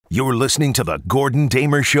You're listening to the Gordon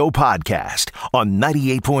Damer Show podcast on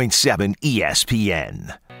 98.7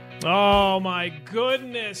 ESPN. Oh, my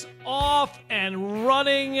goodness. Off and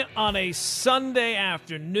running on a Sunday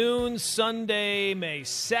afternoon, Sunday, May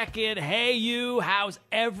 2nd. Hey, you, how's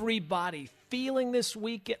everybody feeling this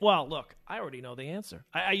weekend? Well, look, I already know the answer.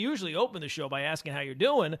 I usually open the show by asking how you're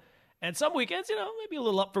doing, and some weekends, maybe a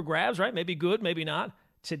little up for grabs, right? Maybe good, maybe not.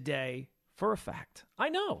 Today, for a fact, I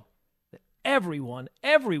know that everyone,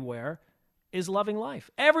 everywhere is loving life.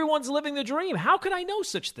 Everyone's living the dream. How could I know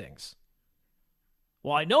such things?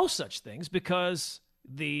 Well, I know such things because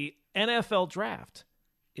the NFL draft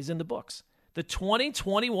is in the books. The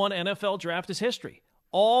 2021 NFL draft is history.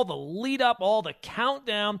 All the lead up, all the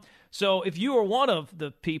countdown. So if you were one of the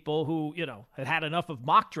people who, had enough of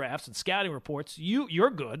mock drafts and scouting reports, you're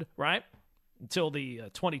good, right? Until the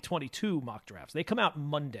 2022 mock drafts. They come out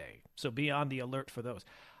Monday, so be on the alert for those.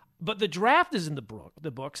 But the draft is in the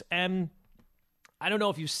books, and I don't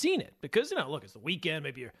know if you've seen it because, look, it's the weekend.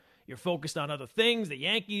 Maybe you're focused on other things. The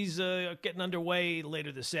Yankees are getting underway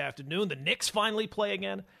later this afternoon. The Knicks finally play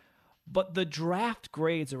again. But the draft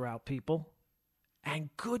grades are out, people.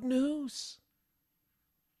 And good news.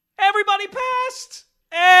 Everybody passed.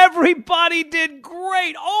 Everybody did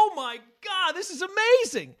great. Oh, my God. This is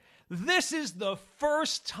amazing. This is the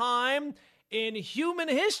first time in human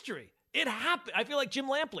history. It happened. I feel like Jim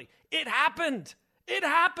Lampley. It happened. It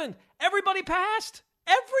happened. Everybody passed.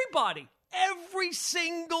 Everybody. Every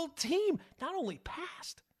single team not only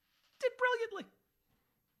passed, did brilliantly.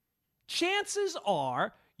 Chances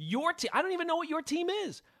are your team, I don't even know what your team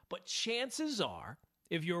is, but chances are,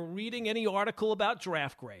 if you're reading any article about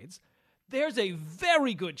draft grades, there's a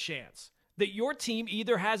very good chance that your team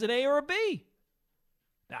either has an A or a B.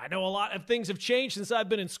 Now, I know a lot of things have changed since I've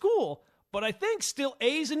been in school, but I think still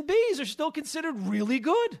A's and B's are still considered really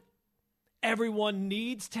good. Everyone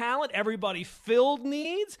needs talent. Everybody filled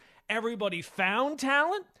needs. Everybody found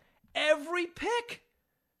talent. Every pick,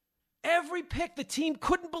 the team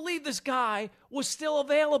couldn't believe this guy was still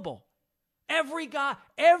available. Every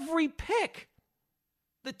pick,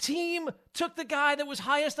 the team took the guy that was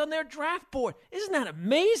highest on their draft board. Isn't that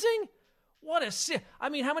amazing?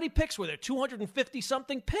 How many picks were there?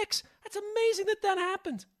 250-something picks. That's amazing that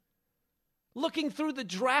happened. Looking through the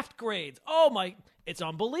draft grades, it's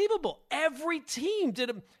unbelievable. Every team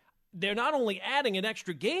they're not only adding an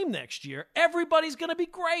extra game next year, everybody's going to be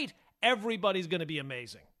great. Everybody's going to be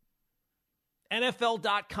amazing.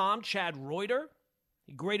 NFL.com, Chad Reuter,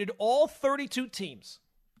 he graded all 32 teams.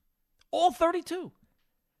 All 32.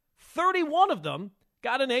 31 of them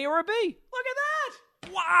got an A or a B. Look at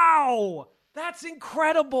that. Wow. That's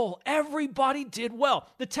incredible. Everybody did well.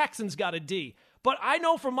 The Texans got a D. But I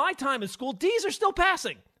know from my time in school, Ds are still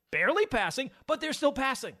passing. Barely passing, but they're still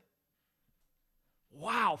passing.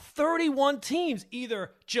 Wow, 31 teams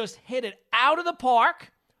either just hit it out of the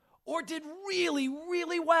park or did really,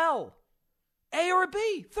 really well. A or a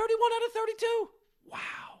B, 31 out of 32.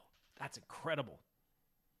 Wow, that's incredible.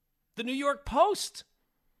 The New York Post,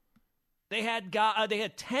 they had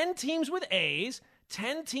 10 teams with A's,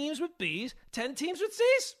 10 teams with B's, 10 teams with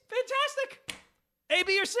C's. Fantastic. A,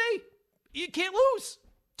 B, or C. You can't lose.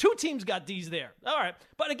 2 teams got D's there. All right.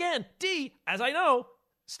 But again, D, as I know,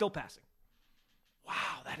 still passing.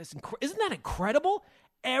 Wow, that is isn't that incredible?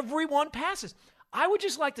 Everyone passes. I would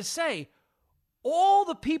just like to say, all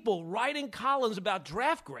the people writing columns about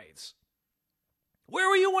draft grades, where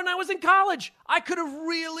were you when I was in college? I could have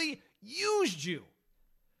really used you.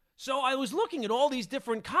 So I was looking at all these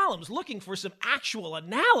different columns, looking for some actual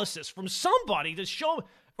analysis from somebody to show,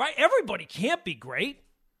 right? Everybody can't be great.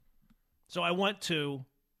 So I went to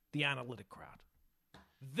the analytic crowd.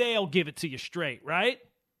 They'll give it to you straight, right?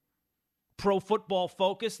 Pro Football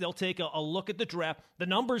Focus, they'll take a look at the draft. The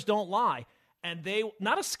numbers don't lie. And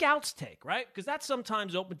not a scout's take, right? Because that's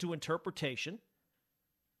sometimes open to interpretation.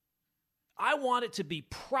 I want it to be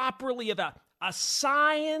properly about a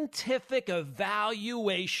scientific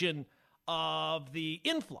evaluation of the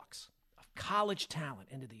influx of college talent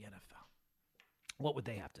into the NFL. What would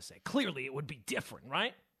they have to say? Clearly, it would be different,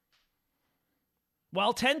 right?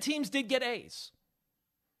 Well, 10 teams did get A's.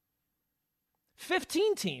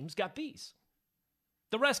 15 teams got B's.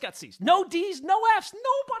 The rest got C's. No D's, no F's.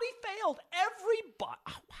 Nobody failed. Everybody.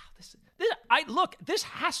 Oh, wow. This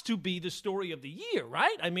has to be the story of the year,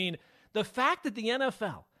 right? I mean, the fact that the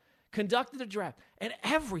NFL conducted a draft and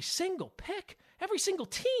every single pick, every single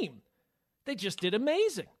team, they just did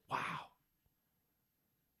amazing. Wow.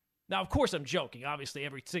 Now, of course, I'm joking. Obviously,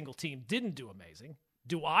 every single team didn't do amazing.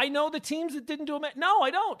 Do I know the teams that didn't do amazing? No, I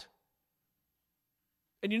don't.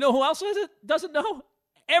 And you know who else doesn't know?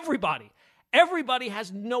 Everybody. Everybody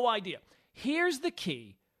has no idea. Here's the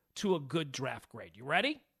key to a good draft grade. You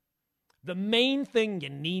ready? The main thing you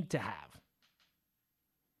need to have: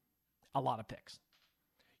 a lot of picks.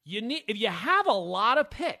 If you have a lot of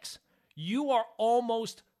picks, you are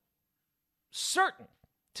almost certain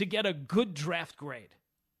to get a good draft grade.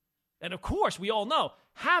 And of course, we all know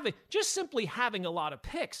simply having a lot of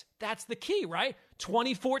picks, that's the key, right?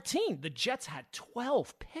 2014, the Jets had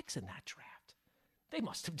 12 picks in that draft. They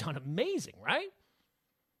must have done amazing, right?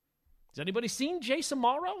 Has anybody seen Jason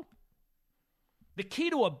Morrow? The key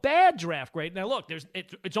to a bad draft grade. Now, look,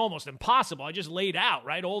 it's almost impossible. I just laid out,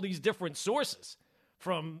 right, all these different sources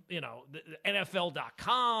from, the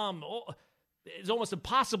NFL.com. It's almost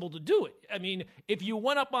impossible to do it. I mean, if you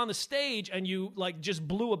went up on the stage and you, just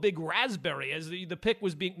blew a big raspberry as the pick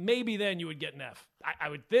was being, maybe then you would get an F. I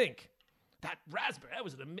would think. That raspberry, that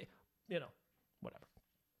was whatever.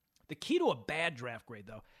 The key to a bad draft grade,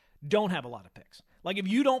 though, don't have a lot of picks. If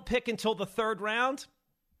you don't pick until the third round,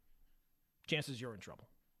 chances you're in trouble.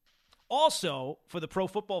 Also, for the Pro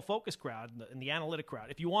Football Focus crowd and the analytic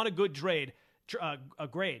crowd, if you want a good grade,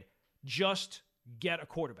 just get a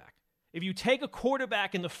quarterback. If you take a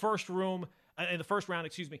quarterback in the first round,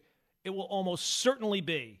 it will almost certainly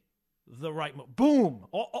be the right move. Boom!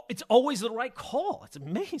 It's always the right call. It's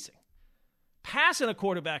amazing. Passing a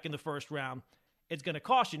quarterback in the first round, it's going to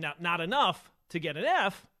cost you. Now, not enough to get an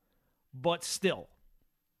F, but still.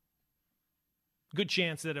 Good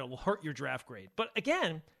chance that it will hurt your draft grade. But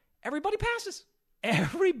again, everybody passes.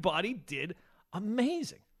 Everybody did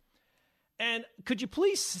amazing. And could you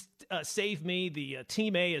please save me the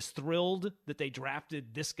Team A is thrilled that they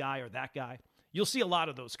drafted this guy or that guy? You'll see a lot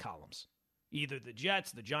of those columns. Either the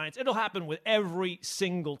Jets, the Giants. It'll happen with every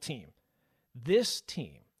single team. This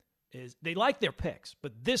team they like their picks,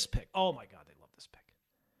 but this pick, oh my God, they love this pick.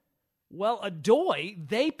 Well, Adoy,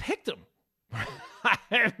 they picked him.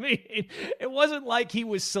 I mean, it wasn't like he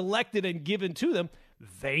was selected and given to them.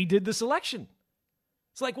 They did the selection.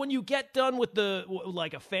 It's like when you get done with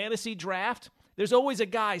a fantasy draft, there's always a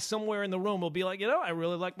guy somewhere in the room who will be like, I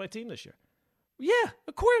really like my team this year. Yeah,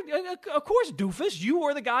 of course, doofus, you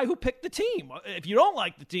are the guy who picked the team. If you don't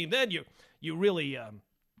like the team, then you really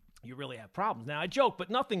have problems. Now, I joke, but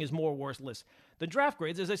nothing is more worthless than draft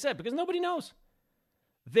grades, as I said, because nobody knows.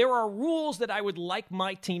 There are rules that I would like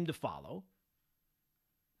my team to follow.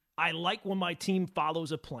 I like when my team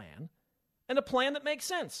follows a plan, and a plan that makes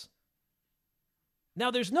sense.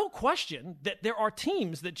 Now, there's no question that there are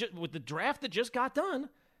teams that with the draft that just got done,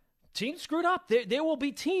 teams screwed up. There will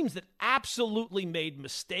be teams that absolutely made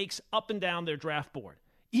mistakes up and down their draft board,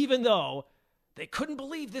 even though they couldn't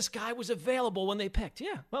believe this guy was available when they picked.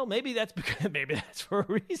 Yeah, well, maybe that's for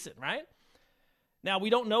a reason, right? Now, we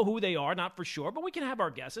don't know who they are, not for sure, but we can have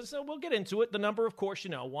our guesses, so we'll get into it. The number, of course,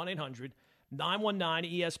 1-800-919-ESPN,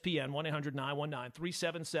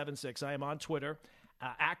 1-800-919-3776. I am on Twitter,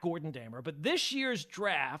 at Gordon Damer. But this year's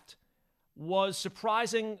draft was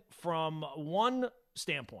surprising from one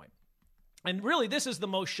standpoint. And really, this is the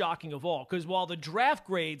most shocking of all, because while the draft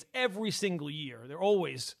grades every single year, they're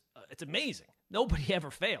always, it's amazing. Nobody ever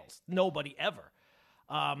fails. Nobody ever.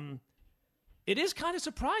 It is kind of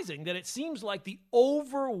surprising that it seems like the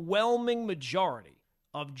overwhelming majority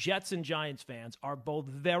of Jets and Giants fans are both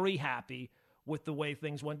very happy with the way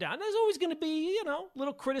things went down. There's always going to be,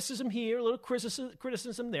 little criticism here, a little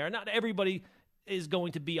criticism there. Not everybody is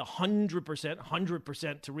going to be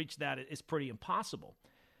 100% to reach that. It's pretty impossible.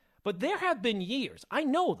 But there have been years, I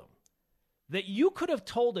know them, that you could have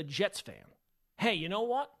told a Jets fan, hey, you know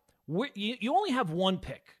what? You only have one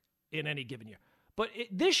pick in any given year. But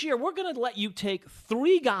this year, we're going to let you take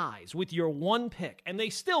 3 guys with your one pick, and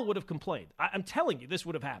they still would have complained. I'm telling you, this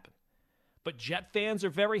would have happened. But Jet fans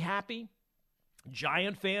are very happy.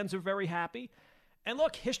 Giant fans are very happy. And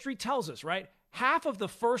look, history tells us, right? Half of the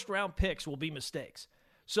first-round picks will be mistakes.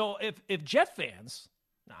 So if Jet fans,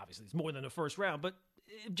 obviously it's more than the first round, but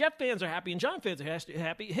if Jet fans are happy and Giant fans are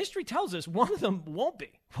happy, history tells us one of them won't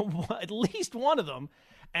be. At least one of them.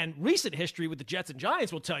 And recent history with the Jets and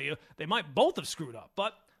Giants will tell you they might both have screwed up.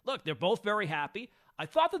 But look, they're both very happy. I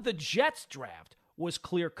thought that the Jets draft was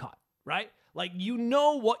clear-cut, right? Like, you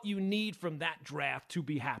know what you need from that draft to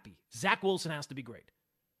be happy. Zach Wilson has to be great.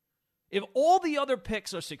 If all the other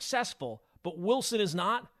picks are successful, but Wilson is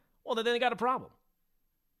not, well, then they got a problem.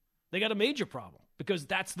 They got a major problem because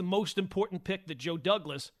that's the most important pick that Joe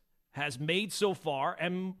Douglas has made so far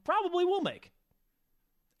and probably will make.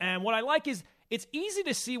 And what I like is it's easy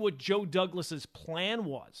to see what Joe Douglas's plan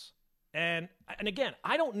was. And again,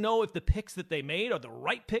 I don't know if the picks that they made are the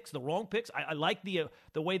right picks, the wrong picks. I like the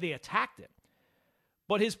way they attacked it.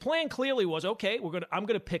 But his plan clearly was, okay, I'm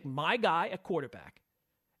going to pick my guy at quarterback.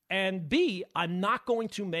 And B, I'm not going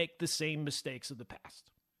to make the same mistakes of the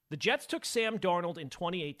past. The Jets took Sam Darnold in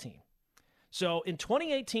 2018. So in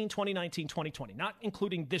 2018, 2019, 2020, not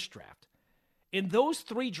including this draft, in those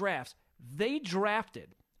 3 drafts, they drafted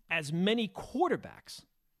as many quarterbacks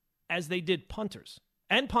as they did punters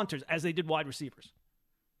as they did wide receivers.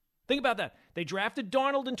 Think about that. They drafted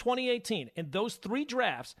Darnold in 2018. In those 3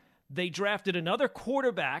 drafts, they drafted another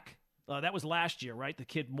quarterback. That was last year, right? The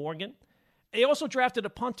kid Morgan. They also drafted a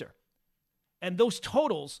punter. And those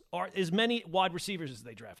totals are as many wide receivers as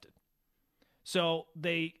they drafted. So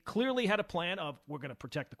they clearly had a plan of, we're going to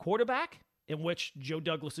protect the quarterback, in which Joe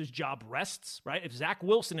Douglas's job rests, right? If Zach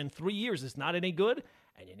Wilson in 3 years is not any good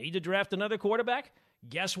and you need to draft another quarterback,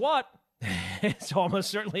 guess what? It's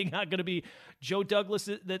almost certainly not going to be Joe Douglas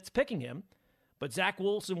that's picking him. But Zach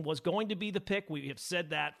Wilson was going to be the pick. We have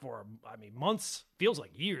said that for, months. Feels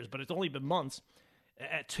like years, but it's only been months.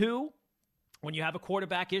 At 2, when you have a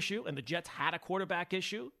quarterback issue, and the Jets had a quarterback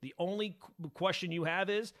issue, the only question you have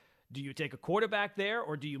is, do you take a quarterback there,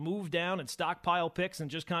 or do you move down and stockpile picks and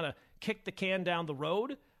just kind of kick the can down the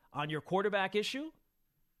road on your quarterback issue?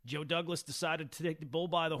 Joe Douglas decided to take the bull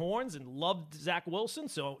by the horns and loved Zach Wilson,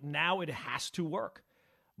 so now it has to work.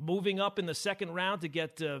 Moving up in the second round to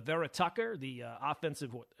get Vera Tucker, the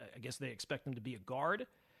offensive, I guess they expect him to be a guard,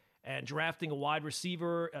 and drafting a wide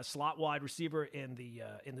receiver, a slot wide receiver in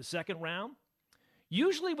the second round.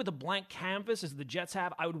 Usually with a blank canvas, as the Jets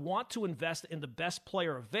have, I would want to invest in the best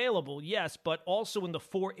player available, yes, but also in the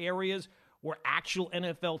 4 areas where actual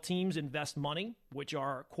NFL teams invest money, which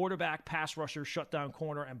are quarterback, pass rusher, shutdown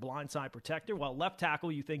corner, and blindside protector. While left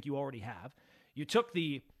tackle, you think you already have. You took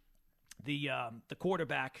the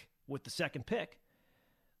quarterback with the second pick.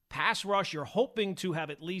 Pass rush, you're hoping to have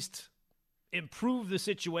at least improved the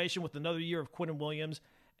situation with another year of Quinnen Williams,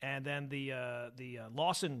 and then the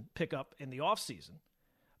Lawson pickup in the offseason.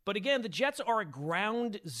 But again, the Jets are at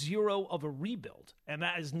ground zero of a rebuild, and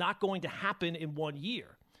that is not going to happen in 1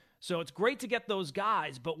 year. So it's great to get those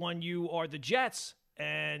guys, but when you are the Jets,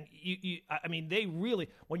 and they really,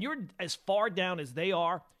 when you're as far down as they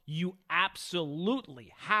are, you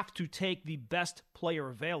absolutely have to take the best player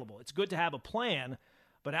available. It's good to have a plan,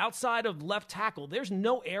 but outside of left tackle, there's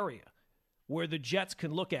no area where the Jets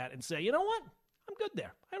can look at and say, you know what? I'm good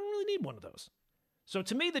there. I don't really need one of those. So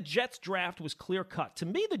to me, the Jets draft was clear cut. To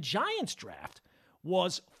me, the Giants draft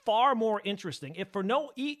was far more interesting. If for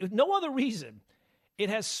no other reason, it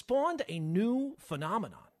has spawned a new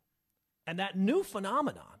phenomenon. And that new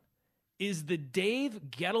phenomenon is the Dave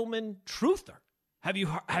Gettleman truther. Have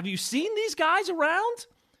you seen these guys around?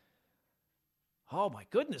 Oh, my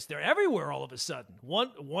goodness, they're everywhere all of a sudden.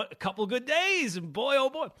 A couple good days, and boy, oh,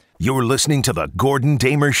 boy. You're listening to the Gordon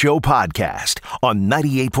Damer Show podcast on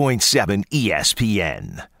 98.7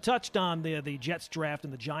 ESPN. Touched on the Jets draft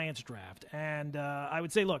and the Giants draft, and I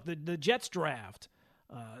would say, look, the Jets draft,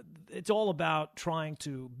 it's all about trying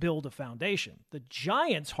to build a foundation. The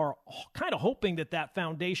Giants are kind of hoping that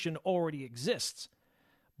foundation already exists,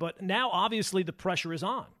 but now, obviously, the pressure is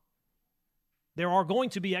on. There are going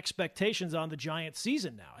to be expectations on the Giants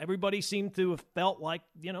season now. Everybody seemed to have felt like,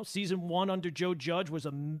 season 1 under Joe Judge was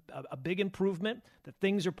a big improvement, that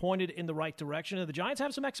things are pointed in the right direction. And the Giants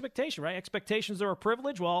have some expectation, right? Expectations are a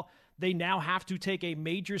privilege. Well, they now have to take a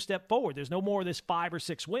major step forward. There's no more of this 5 or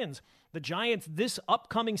 6 wins. The Giants this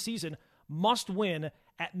upcoming season must win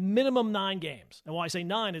at minimum 9 games. And why I say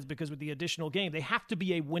 9 is because with the additional game, they have to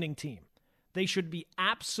be a winning team. They should be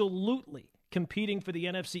absolutely competing for the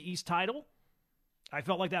NFC East title. I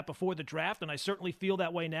felt like that before the draft, and I certainly feel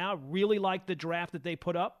that way now. Really like the draft that they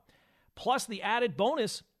put up. Plus the added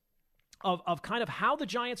bonus of kind of how the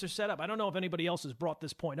Giants are set up. I don't know if anybody else has brought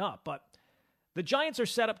this point up, but the Giants are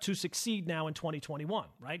set up to succeed now in 2021,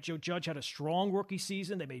 right? Joe Judge had a strong rookie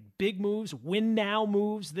season. They made big moves, win-now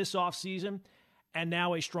moves this offseason, and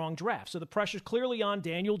now a strong draft. So the pressure's clearly on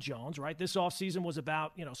Daniel Jones, right? This offseason was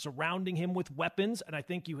about, surrounding him with weapons, and I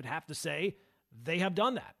think you would have to say they have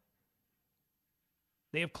done that.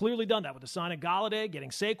 They have clearly done that with the sign of Golladay, getting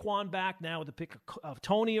Saquon back, now with the pick of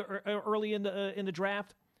Tony early in the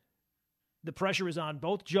draft. The pressure is on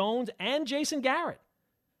both Jones and Jason Garrett.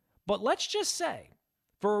 But let's just say,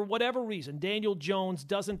 for whatever reason, Daniel Jones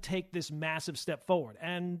doesn't take this massive step forward,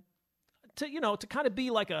 and to kind of be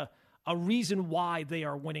like a reason why they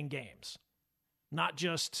are winning games, not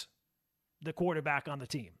just the quarterback on the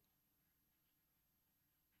team.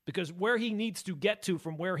 Because where he needs to get to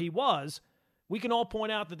from where he was, we can all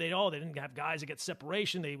point out that they didn't have guys that get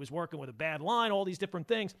separation. They was working with a bad line, all these different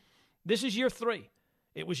things. This is year 3.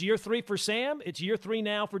 It was year 3 for Sam. It's year 3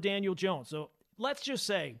 now for Daniel Jones. So let's just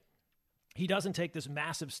say he doesn't take this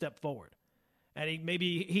massive step forward, and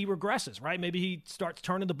maybe he regresses, right? Maybe he starts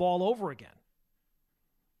turning the ball over again.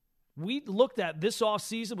 We looked at this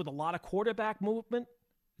offseason with a lot of quarterback movement.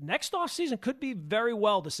 Next offseason could be very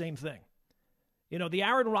well the same thing. You know, the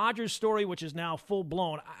Aaron Rodgers story, which is now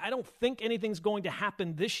full-blown, I don't think anything's going to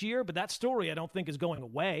happen this year, but that story I don't think is going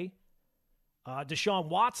away. Deshaun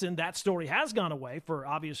Watson, that story has gone away for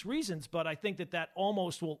obvious reasons, but I think that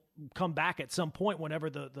almost will come back at some point whenever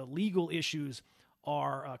the legal issues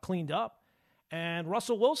are cleaned up. And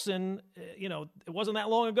Russell Wilson, it wasn't that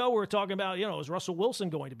long ago we were talking about, is Russell Wilson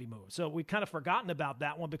going to be moved? So we've kind of forgotten about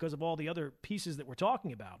that one because of all the other pieces that we're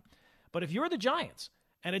talking about. But if you're the Giants,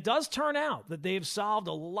 and it does turn out that they've solved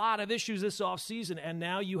a lot of issues this offseason, and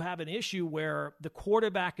now you have an issue where the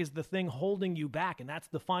quarterback is the thing holding you back, and that's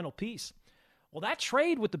the final piece. Well, that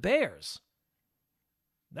trade with the Bears,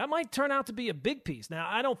 that might turn out to be a big piece. Now,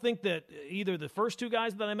 I don't think that either the first two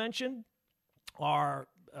guys that I mentioned are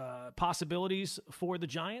possibilities for the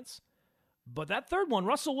Giants, but that third one,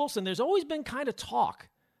 Russell Wilson, there's always been kind of talk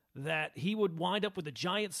that he would wind up with the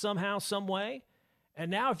Giants somehow, some way. And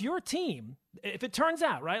now if you're a team, if it turns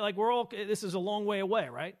out, right, like this is a long way away,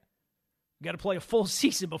 right? We got to play a full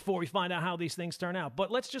season before we find out how these things turn out. But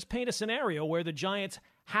let's just paint a scenario where the Giants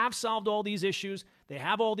have solved all these issues. They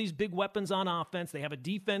have all these big weapons on offense. They have a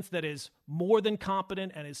defense that is more than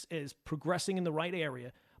competent and is progressing in the right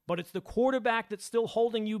area. But it's the quarterback that's still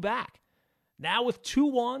holding you back. Now with 2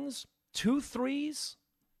 1s, 2 3s,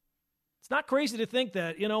 it's not crazy to think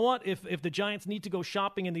that, you know what, if the Giants need to go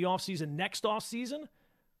shopping in the offseason next offseason,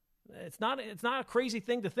 it's not a crazy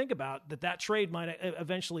thing to think about that trade might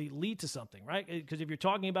eventually lead to something, right? Because if you're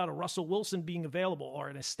talking about a Russell Wilson being available or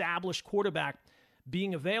an established quarterback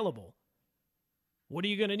being available, what are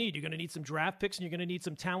you going to need? You're going to need some draft picks and you're going to need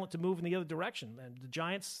some talent to move in the other direction. And the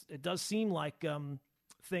Giants, it does seem like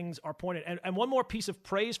things are pointed. And one more piece of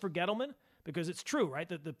praise for Gettleman, because it's true, right?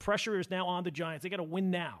 The pressure is now on the Giants. They got to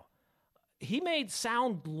win now. He made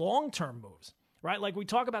sound long-term moves, right? Like we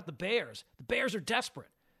talk about the Bears. The Bears are desperate.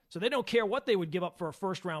 So they don't care what they would give up for a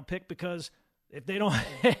first-round pick because if they don't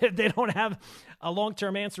if they don't have a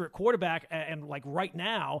long-term answer at quarterback, and like right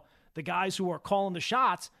now, the guys who are calling the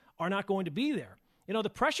shots are not going to be there. You know, the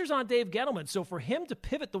pressure's on Dave Gettleman. So for him to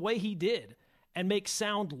pivot the way he did and make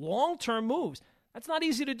sound long-term moves, that's not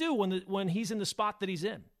easy to do when he's in the spot that he's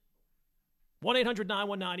in.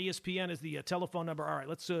 1-800-919-ESPN is the telephone number. All right,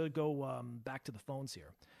 let's go back to the phones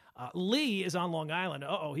here. Lee is on Long Island.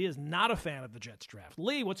 He is not a fan of the Jets draft.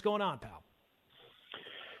 Lee, what's going on, pal?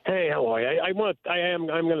 Hey, how are you? I'm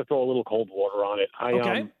going to throw a little cold water on it.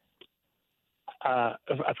 Okay.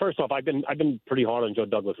 First off, I've been pretty hard on Joe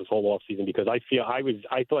Douglas this whole offseason because I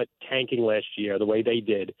thought tanking last year the way they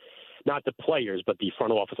did, not the players but the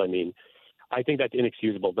front office. I think that's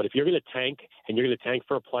inexcusable. But if you're going to tank and you're going to tank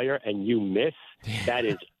for a player and you miss, that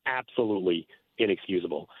is absolutely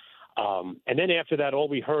inexcusable. And then after that, all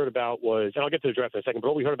we heard about was, and I'll get to the draft in a second, but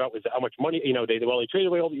all we heard about was how much money, they traded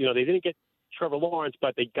away all, they didn't get Trevor Lawrence,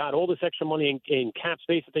 but they got all this extra money in cap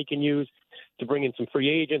space that they can use to bring in some free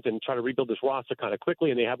agents and try to rebuild this roster kind of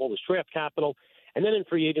quickly. And they have all this draft capital. And then in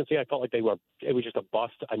free agency, I felt like it was just a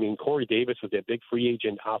bust. Corey Davis was their big free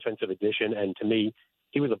agent offensive addition. And to me,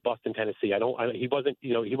 he was a bust in Tennessee. He wasn't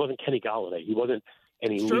Kenny Galladay. He wasn't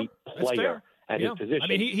an elite player at his position.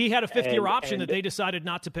 He had a fifth-year option that they decided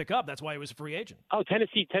not to pick up. That's why he was a free agent. Oh,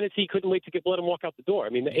 Tennessee couldn't wait to let him walk out the door.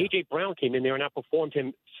 A.J. Brown came in there and outperformed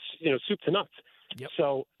him, soup to nuts. Yep.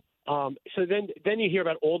 So then you hear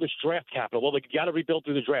about all this draft capital. Well, they got to rebuild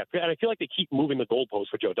through the draft. And I feel like they keep moving the goalposts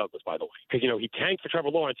for Joe Douglas, by the way, because, he tanked for Trevor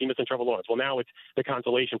Lawrence. He missed on Trevor Lawrence. Well, now it's the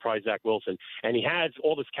consolation prize, Zach Wilson. And he has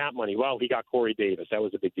all this cap money. Well, he got Corey Davis. That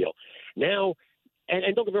was a big deal. Now,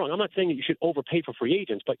 and don't get me wrong, I'm not saying that you should overpay for free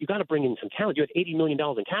agents, but you got to bring in some talent. You had $80 million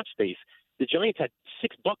in cap space. The Giants had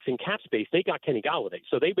 $6 in cap space. They got Kenny Galladay,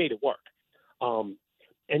 so they made it work. And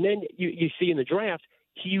then you see in the draft,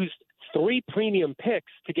 he used 3 premium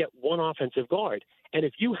picks to get 1 offensive guard. And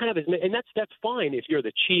if you have and that's fine if you're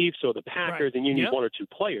the Chiefs or the Packers and you need 1 or 2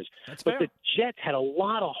 players. That's but fair. The Jets had a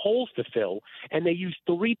lot of holes to fill, and they used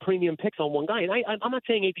 3 premium picks on 1 guy. And I'm not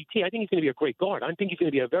saying APT. I think he's going to be a great guard. I think he's going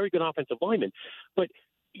to be a very good offensive lineman. But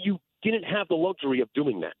you didn't have the luxury of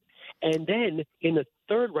doing that. And then in the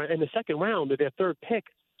second round, with their 3rd pick,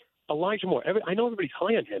 Elijah Moore. I know everybody's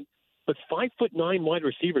high on him, but 5'9" wide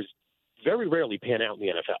receivers very rarely pan out in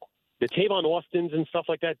the NFL. The Tavon Austins and stuff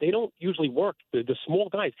like that, they don't usually work, the small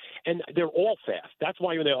guys. And they're all fast. That's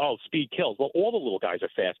why when speed kills. Well, all the little guys are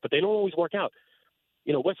fast, but they don't always work out.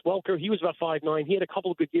 Wes Welker, he was about 5'9". He had a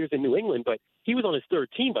couple of good years in New England, but he was on his third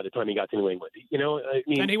team by the time he got to New England.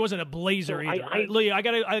 And he wasn't a blazer either. Lee, I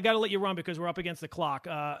gotta let you run because we're up against the clock,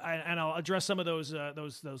 and I'll address some of those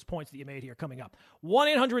points that you made here coming up.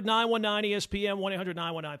 1-800-919-ESPN,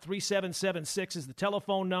 1-800-919-3776 is the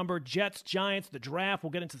telephone number. Jets, Giants, the draft.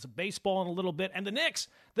 We'll get into some baseball in a little bit, and the Knicks.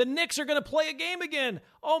 The Knicks are going to play a game again.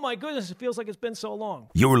 Oh my goodness, it feels like it's been so long.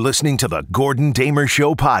 You're listening to the Gordon Damer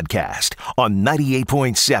Show podcast on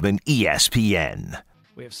 98.7 ESPN.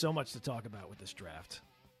 We have so much to talk about with this draft,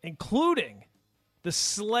 including the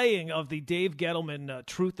slaying of the Dave Gettleman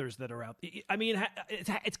truthers that are out. I mean,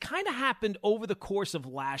 it's kind of happened over the course of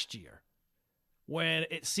last year when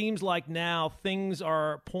it seems like now things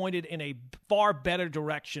are pointed in a far better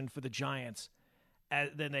direction for the Giants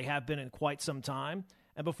than they have been in quite some time.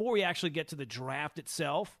 And before we actually get to the draft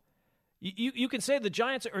itself, you can say the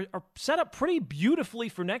Giants are set up pretty beautifully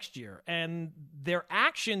for next year, and their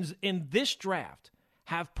actions in this draft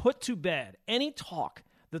have put to bed any talk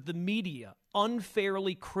that the media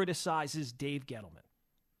unfairly criticizes Dave Gettleman.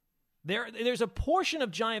 There's a portion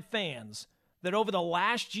of Giant fans that over the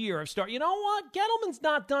last year have started, you know what, Gettleman's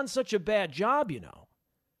not done such a bad job,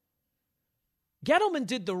 Gettleman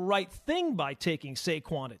did the right thing by taking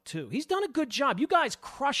Saquon at 2. He's done a good job. You guys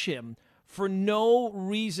crush him for no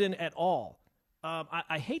reason at all.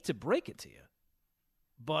 I hate to break it to you,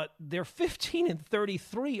 but they're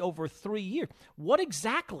 15-33 over 3 years. What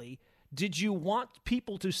exactly did you want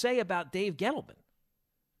people to say about Dave Gettleman?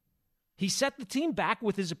 He set the team back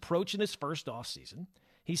with his approach in his first offseason.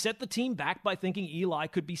 He set the team back by thinking Eli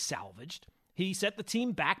could be salvaged. He set the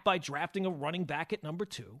team back by drafting a running back at number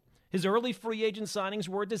 2. His early free agent signings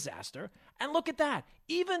were a disaster. And look at that.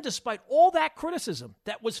 Even despite all that criticism,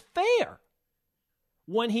 that was fair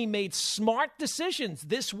when he made smart decisions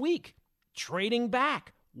this week, trading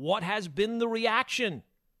back. What has been the reaction?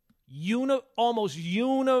 Almost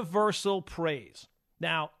universal praise.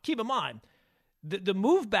 Now, keep in mind, the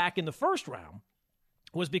move back in the first round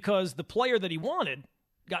was because the player that he wanted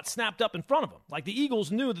got snapped up in front of him. Like the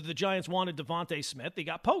Eagles knew that the Giants wanted Devontae Smith. They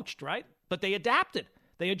got poached, right? But they adapted.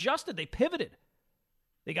 They adjusted. They pivoted.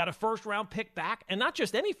 They got a first-round pick back, and not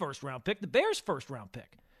just any first-round pick, the Bears' first-round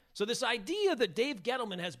pick. So this idea that Dave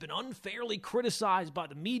Gettleman has been unfairly criticized by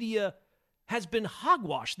the media has been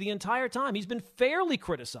hogwash the entire time. He's been fairly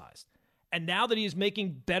criticized. And now that he is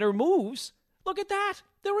making better moves, look at that.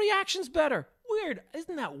 The reaction's better. Weird.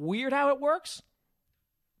 Isn't that weird how it works?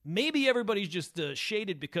 Maybe everybody's just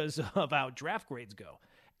shaded because of how draft grades go.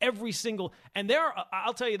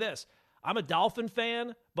 I'll tell you this. I'm a Dolphin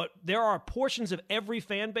fan, but there are portions of every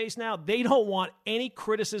fan base now, they don't want any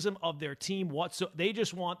criticism of their team whatsoever. They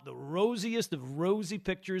just want the rosiest of rosy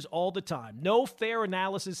pictures all the time. No fair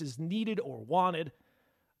analysis is needed or wanted.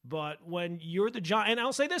 But when you're the Giants, and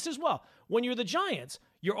I'll say this as well, when you're the Giants,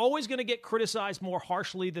 you're always going to get criticized more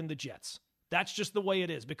harshly than the Jets. That's just the way it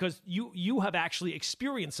is because you have actually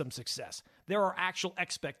experienced some success. There are actual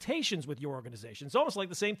expectations with your organization. It's almost like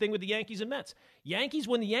the same thing with the Yankees and Mets.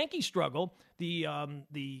 When the Yankees struggle,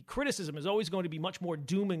 the criticism is always going to be much more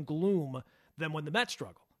doom and gloom than when the Mets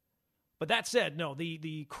struggle. But that said, no,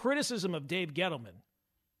 the criticism of Dave Gettleman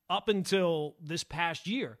up until this past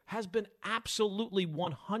year has been absolutely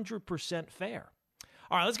 100% fair.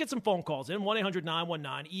 All right, let's get some phone calls in.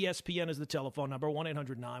 1-800-919-ESPN is the telephone number.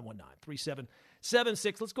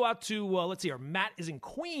 1-800-919-3776. Let's go out to, let's see here. Matt is in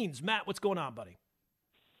Queens. Matt, what's going on, buddy?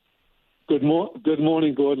 Good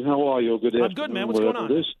morning, Gordon. How are you? Good afternoon. I'm good, man. What's going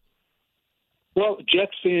on? Well,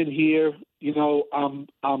 Jets fan here. I'm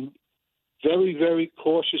very, very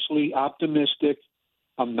cautiously optimistic.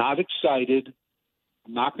 I'm not excited.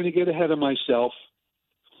 I'm not going to get ahead of myself.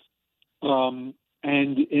 And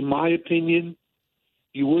in my opinion,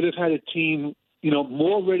 you would have had a team,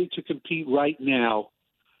 more ready to compete right now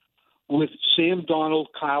with Sam Darnold,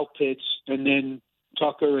 Kyle Pitts, and then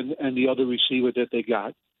Tucker and the other receiver that they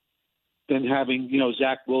got than having,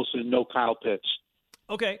 Zach Wilson, no Kyle Pitts.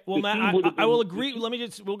 Okay, well, Matt, I will agree.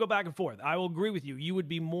 We'll go back and forth. I will agree with you. You would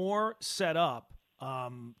be more set up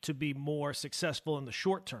to be more successful in the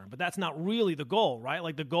short term, but that's not really the goal, right?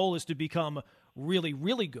 Like the goal is to become really,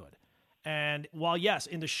 really good. And while, yes,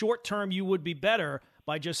 in the short term, you would be better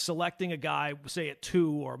by just selecting a guy, say at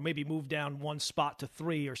 2, or maybe move down one spot to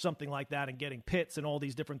 3 or something like that and getting Pitts and all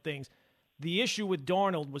these different things. The issue with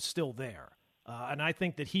Darnold was still there. And I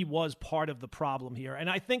think that he was part of the problem here. And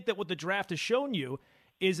I think that what the draft has shown you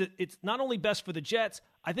is that it's not only best for the Jets,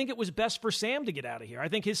 I think it was best for Sam to get out of here. I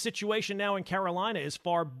think his situation now in Carolina is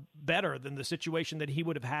far better than the situation that he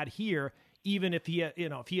would have had here, even if he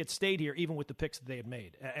had stayed here, even with the picks that they had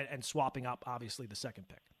made and swapping up, obviously, the second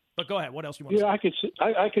pick. But go ahead. What else you want to say?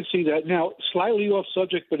 Yeah, I could see that. Now, slightly off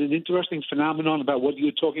subject, but an interesting phenomenon about what you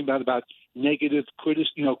were talking about negative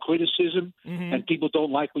criticism, and people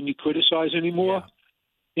don't like when you criticize anymore.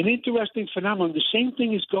 Yeah. An interesting phenomenon. The same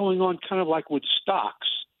thing is going on kind of like with stocks.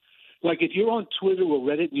 Like if you're on Twitter or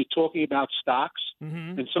Reddit and you're talking about stocks,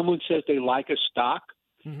 and someone says they like a stock,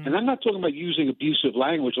 and I'm not talking about using abusive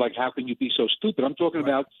language like how can you be so stupid. I'm talking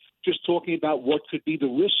about just talking about what could be the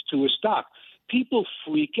risk to a stock. People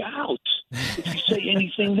freak out if you say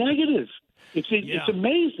anything negative. It's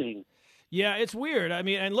amazing. Yeah, it's weird. I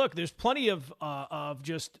mean, and look, there's plenty of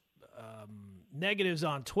just negatives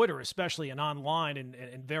on Twitter, especially and online and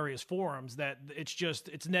in various forums, that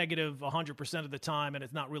it's negative 100% of the time, and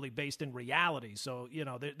it's not really based in reality. So,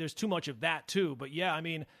 there's too much of that too. But yeah, I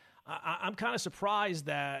mean, I'm kind of surprised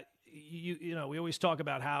that we always talk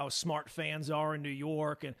about how smart fans are in New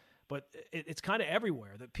York, but it's kind of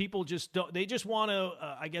everywhere that people just don't. They just want to,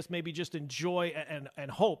 I guess, maybe just enjoy and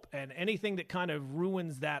hope, and anything that kind of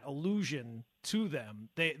ruins that illusion to them,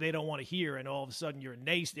 they don't want to hear. And all of a sudden, you're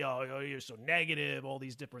you're so negative. All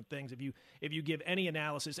these different things. If you give any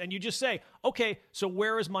analysis, and you just say, okay, so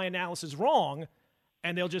where is my analysis wrong?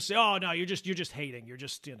 And they'll just say, oh no, you're just hating. You're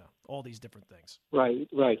just all these different things. Right.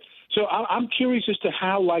 So I'm curious as to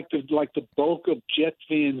how like the bulk of Jet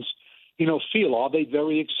fans feel. Are they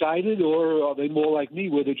very excited, or are they more like me,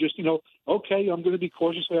 where they're just, okay, I'm going to be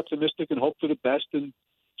cautiously optimistic and hope for the best and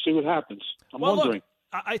see what happens? I'm wondering. Look,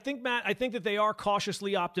 I think, Matt, that they are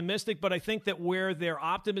cautiously optimistic, but I think that where their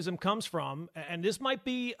optimism comes from, and this might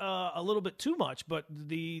be a little bit too much, but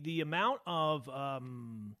the amount of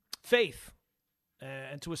faith,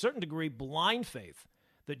 and to a certain degree, blind faith,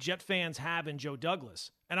 that Jet fans have in Joe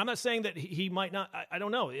Douglas. And I'm not saying that he might not, I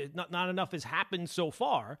don't know, not enough has happened so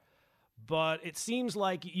far. But it seems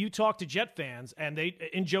like you talk to Jet fans, and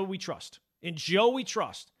in Joe we trust. In Joe we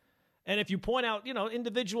trust. And if you point out,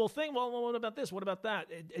 individual thing, well, what about this? What about that?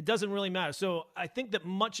 It doesn't really matter. So I think that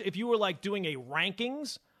if you were like doing a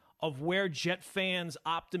rankings of where Jet fans'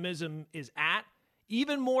 optimism is at,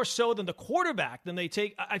 even more so than the quarterback,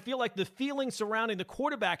 I feel like the feeling surrounding the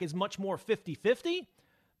quarterback is much more 50-50.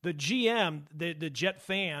 The GM, the Jet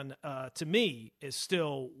fan, to me, is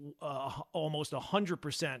still almost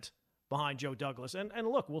 100% behind Joe Douglas. And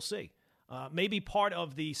look, we'll see. Maybe part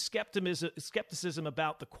of the skepticism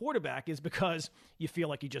about the quarterback is because you feel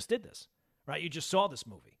like you just did this, right? You just saw this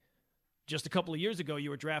movie. Just a couple of years ago, you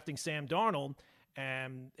were drafting Sam Darnold,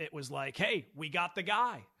 and it was like, hey, we got the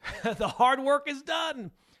guy. The hard work is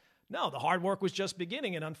done. No, the hard work was just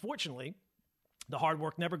beginning, and unfortunately, the hard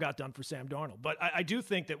work never got done for Sam Darnold. But I do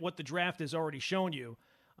think that what the draft has already shown you,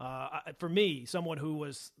 for me, someone who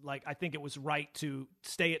was like, I think it was right to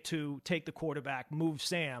stay at 2, take the quarterback, move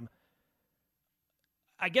Sam.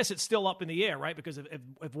 I guess it's still up in the air, right? Because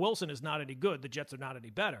if Wilson is not any good, the Jets are not any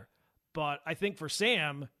better. But I think for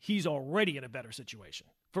Sam, he's already in a better situation.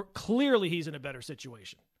 Clearly, he's in a better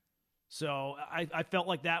situation. So I felt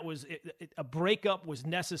like that was a breakup was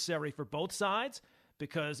necessary for both sides,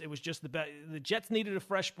 because it was just the Jets needed a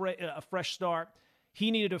fresh start.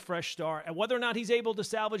 He needed a fresh start. And whether or not he's able to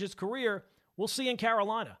salvage his career, we'll see in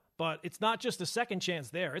Carolina. But it's not just a second chance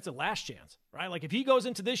there. It's a last chance, right? Like if he goes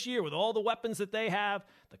into this year with all the weapons that they have,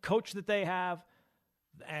 the coach that they have,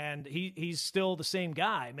 and he's still the same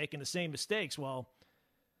guy making the same mistakes, well,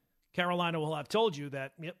 Carolina will have told you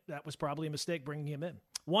that, yep, that was probably a mistake bringing him in.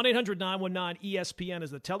 1-800-919-ESPN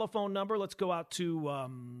is the telephone number. Let's go out to,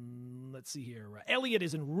 let's see here. Elliot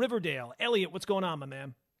is in Riverdale. Elliot, what's going on, my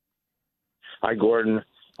man? Hi, Gordon.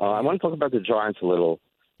 I want to talk about the Giants a little.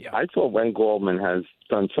 Yeah. I thought Wayne Goldman has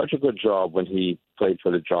done such a good job when he played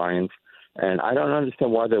for the Giants, and I don't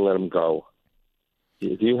understand why they let him go.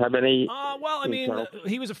 Do you have any? Well, I mean,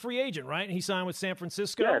 he was a free agent, right? He signed with San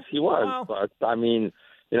Francisco. Yes, he was. Well, but, I mean,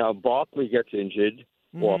 Barkley gets injured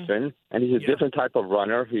often, and he's a different type of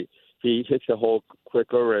runner. He hits the hole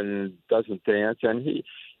quicker and doesn't dance, and he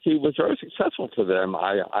was very successful for them.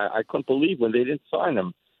 I couldn't believe when they didn't sign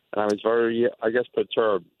him. And I was very,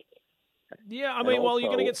 perturbed. Yeah, I mean, you're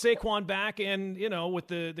going to get Saquon back, and, with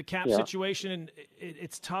the cap situation,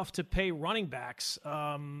 it's tough to pay running backs.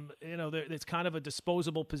 It's kind of a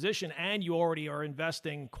disposable position, and you already are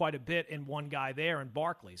investing quite a bit in one guy there in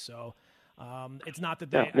Barkley. So it's not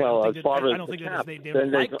that they I don't think that they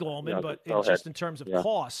like Goldman, but it's just in terms of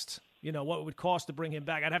cost, what it would cost to bring him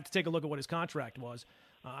back. I'd have to take a look at what his contract was.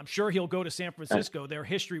 I'm sure he'll go to San Francisco. Their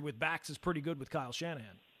history with backs is pretty good with Kyle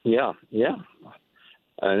Shanahan. Yeah.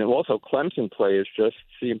 And also Clemson players just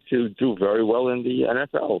seem to do very well in the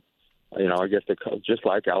NFL. I guess just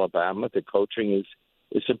like Alabama, the coaching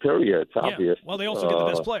is superior. It's obvious. Well, they also get the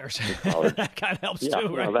best players. That kind of helps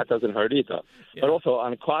too, right? That doesn't hurt either. Yeah. But also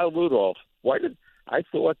on Kyle Rudolph, I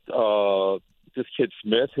thought this kid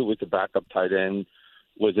Smith, who was the backup tight end,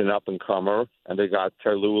 was an up-and-comer, and they got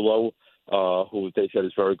Terlulo, who they said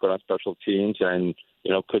is very good on special teams and,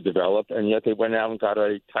 could develop, and yet they went out and got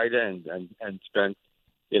a tight end and spent,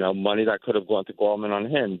 money that could have gone to Gorman on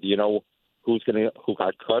him. Do you know who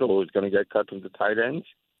got cut or who's going to get cut from the tight ends?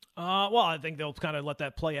 Well, I think they'll kind of let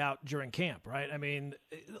that play out during camp, right? I mean,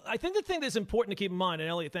 I think the thing that's important to keep in mind, and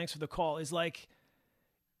Elliot, thanks for the call, is like,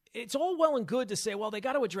 it's all well and good to say, well, they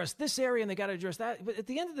got to address this area and they got to address that. But at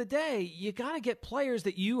the end of the day, you got to get players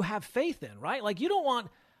that you have faith in, right? Like I don't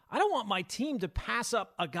want my team to pass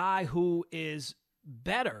up a guy who is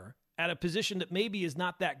better at a position that maybe is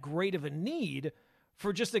not that great of a need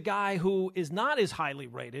for just a guy who is not as highly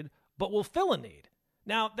rated, but will fill a need.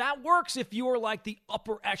 Now, that works if you're like the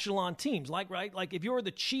upper echelon teams, right? Like if you're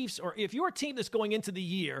the Chiefs or if you're a team that's going into the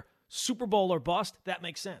year Super Bowl or bust, that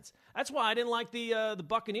makes sense. That's why I didn't like the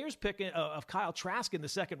Buccaneers pick of Kyle Trask in the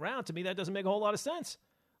second round. To me, that doesn't make a whole lot of sense.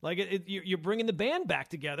 Like you're bringing the band back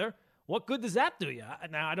together. What good does that do you?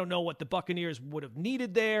 Now, I don't know what the Buccaneers would have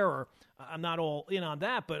needed there, or I'm not all in on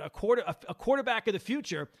that. But a quarterback of the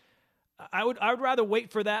future, I would rather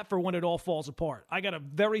wait for that for when it all falls apart. I got a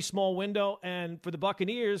very small window, and for the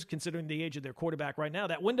Buccaneers, considering the age of their quarterback right now,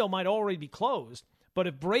 that window might already be closed. But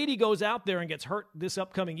if Brady goes out there and gets hurt this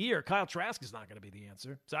upcoming year, Kyle Trask is not going to be the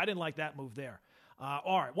answer. So I didn't like that move there.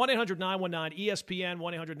 All right, 1-800-919-ESPN,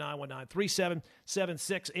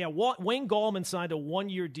 1-800-919-3776. Yeah, Wayne Gallman signed a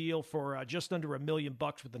one-year deal for just under $1 million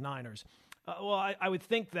with the Niners. Well, I would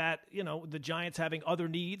think that, the Giants having other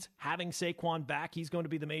needs, having Saquon back, he's going to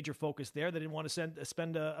be the major focus there. They didn't want to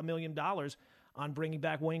spend $1 million on bringing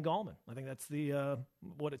back Wayne Gallman. I think that's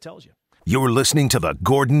what it tells you. You're listening to the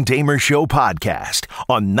Gordon Damer Show podcast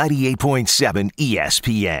on 98.7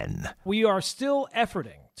 ESPN. We are still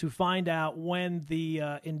efforting to find out when the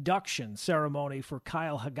induction ceremony for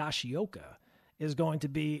Kyle Higashioka is going to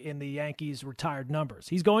be in the Yankees' retired numbers.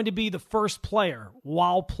 He's going to be the first player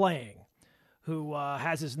while playing who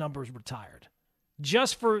has his numbers retired.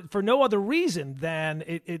 Just for no other reason than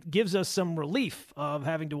it gives us some relief of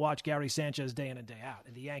having to watch Gary Sanchez day in and day out.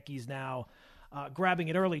 And the Yankees now grabbing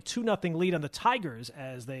an early 2-0 lead on the Tigers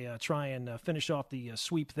as they try and finish off the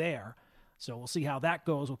sweep there. So we'll see how that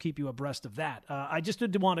goes. We'll keep you abreast of that. I just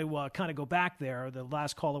did want to kind of go back there. The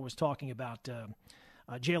last caller was talking about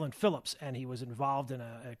Jalen Phillips, and he was involved in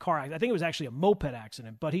a car accident. I think it was actually a moped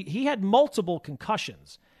accident, but he had multiple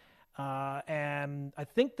concussions. And I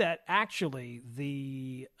think that actually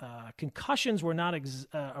the concussions were not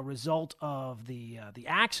a result of the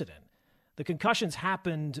accident. The concussions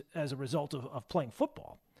happened as a result of playing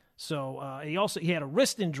football. So he had a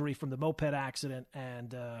wrist injury from the moped accident,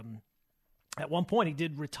 and at one point he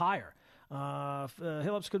did retire.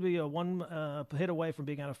 Phillips could be one hit away from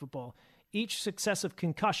being out of football. Each successive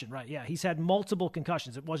concussion, right? Yeah, he's had multiple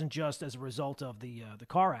concussions. It wasn't just as a result of the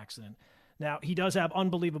car accident. Now, he does have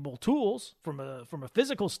unbelievable tools from a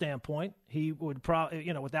physical standpoint. He would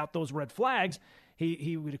probably, without those red flags,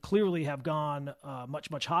 he would clearly have gone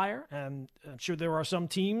much, much higher. And I'm sure there are some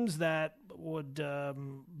teams that would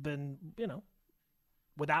been,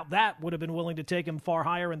 without that would have been willing to take him far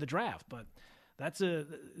higher in the draft. But that's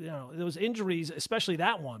those injuries, especially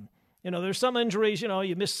that one. There's some injuries,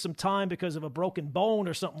 you miss some time because of a broken bone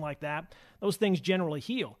or something like that. Those things generally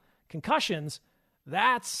heal. Concussions,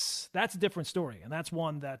 that's a different story, and that's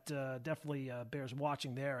one that definitely bears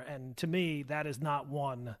watching there. And to me, that is not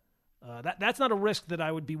one that's not a risk that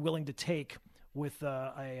I would be willing to take with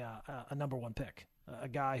a number one pick, a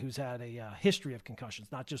guy who's had a history of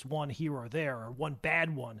concussions, not just one here or there or one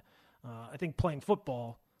bad one. I think playing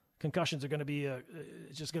football, concussions are going to be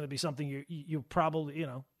it's just going to be something you probably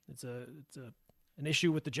it's an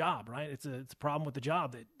issue with the job, right? It's a problem with the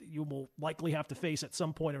job that you will likely have to face at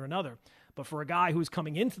some point or another. But for a guy who's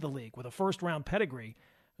coming into the league with a first-round pedigree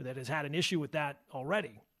that has had an issue with that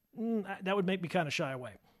already, that would make me kind of shy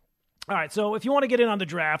away. All right, so if you want to get in on the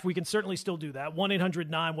draft, we can certainly still do that.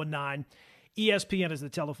 1-800-919-ESPN is the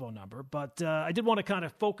telephone number. But I did want to kind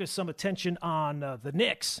of focus some attention on the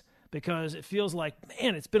Knicks because it feels like,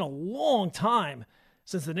 man, it's been a long time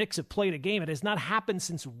since the Knicks have played a game. It has not happened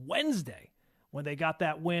since Wednesday when they got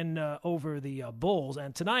that win over the Bulls.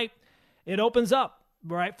 And tonight, it opens up,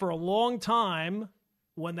 right? For a long time,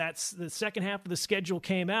 when the second half of the schedule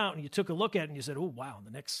came out and you took a look at it and you said, oh, wow, the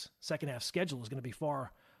Knicks' second half schedule is going to be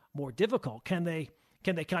far more difficult. Can they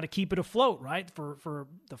kind of keep it afloat, right? For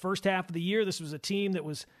the first half of the year, this was a team that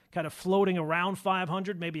was kind of floating around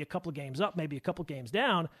 500, maybe a couple of games up, maybe a couple of games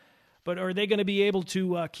down. But are they going to be able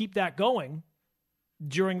to keep that going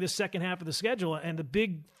during the second half of the schedule? And the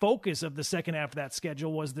big focus of the second half of that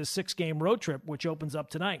schedule was this 6-game road trip, which opens up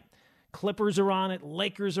tonight. Clippers are on it,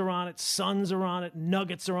 Lakers are on it, Suns are on it,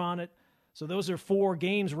 Nuggets are on it. So those are 4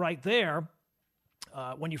 games right there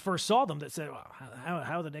when you first saw them that said, well,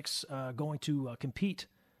 how are the Knicks going to compete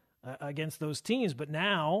against those teams? But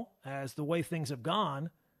now, as the way things have gone,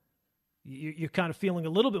 you're kind of feeling a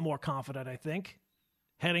little bit more confident, I think,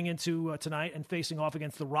 heading into tonight and facing off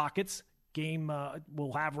against the Rockets. Game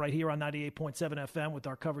we'll have right here on 98.7 FM with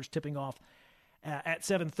our coverage tipping off at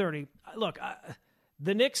 7:30. Look,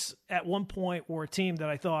 the Knicks at one point were a team that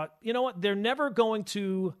I thought, you know what, they're never going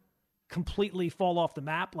to completely fall off the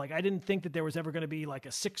map. Like, I didn't think that there was ever going to be like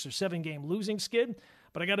a 6 or 7 game losing skid,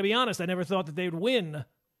 but I got to be honest, I never thought that they'd win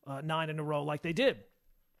 9 in a row like they did.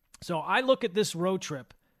 So I look at this road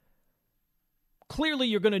trip. Clearly,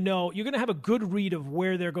 you're going to have a good read of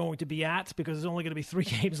where they're going to be at because there's only going to be 3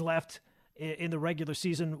 games left in the regular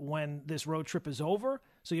season when this road trip is over.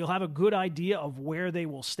 So you'll have a good idea of where they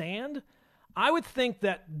will stand. I would think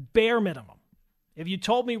that bare minimum, if you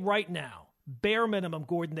told me right now, bare minimum,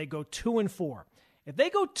 Gordon, they go 2-4. If they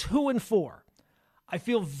go 2-4, I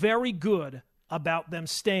feel very good about them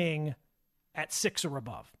staying at 6 or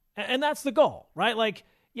above. And that's the goal, right? Like,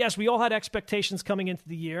 yes, we all had expectations coming into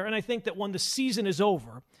the year, and I think that when the season is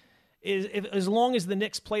over, as long as the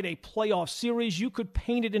Knicks played a playoff series, you could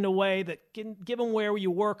paint it in a way that, given where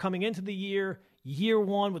you were coming into the year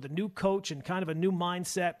one with a new coach and kind of a new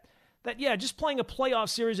mindset, that, yeah, just playing a playoff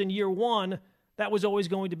series in year one, that was always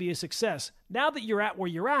going to be a success. Now that you're at where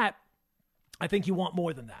you're at, I think you want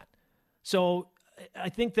more than that. So I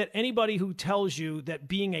think that anybody who tells you that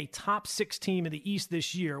being a top 6 team in the East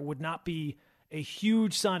this year would not be a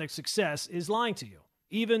huge sign of success is lying to you,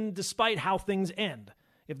 even despite how things end.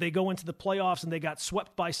 If they go into the playoffs and they got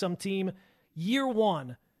swept by some team, year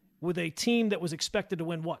one, with a team that was expected to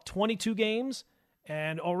win, 22 games?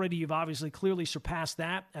 And already you've obviously clearly surpassed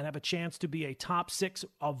that and have a chance to be a top 6,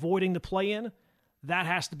 avoiding the play-in. That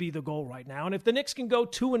has to be the goal right now. And if the Knicks can go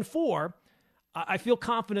 2-4, I feel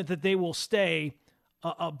confident that they will stay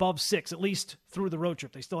above 6, at least through the road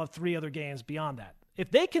trip. They still have 3 other games beyond that.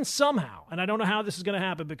 If they can somehow, and I don't know how this is going to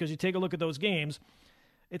happen because you take a look at those games,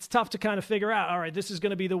 it's tough to kind of figure out, all right, this is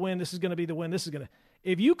going to be the win, this is going to be the win, this is going to...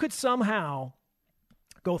 If you could somehow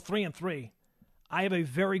go 3-3, I have a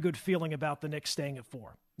very good feeling about the Knicks staying at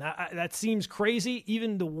 4. Now, that seems crazy.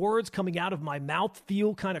 Even the words coming out of my mouth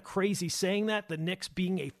feel kind of crazy saying that, the Knicks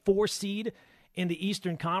being a 4 seed in the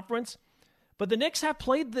Eastern Conference. But the Knicks have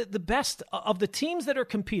played the best of the teams that are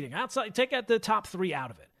competing. Outside, take out the top 3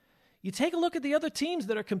 out of it. You take a look at the other teams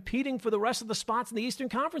that are competing for the rest of the spots in the Eastern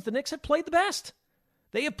Conference. The Knicks have played the best.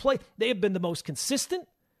 They have been the most consistent.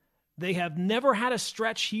 They have never had a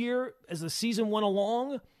stretch here as the season went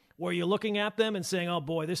along where you're looking at them and saying, oh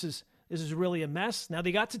boy, this is really a mess. Now,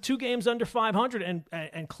 they got to 2 games under 500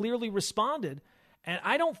 and clearly responded. And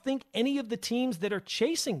I don't think any of the teams that are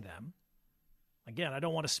chasing them, again, I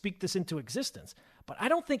don't want to speak this into existence, but I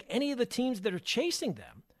don't think any of the teams that are chasing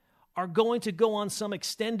them are going to go on some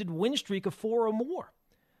extended win streak of 4 or more.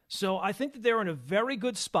 So I think that they're in a very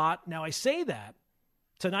good spot. Now, I say that.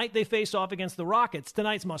 Tonight they face off against the Rockets.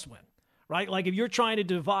 Tonight's must win, right? Like if you're trying to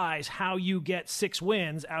devise how you get 6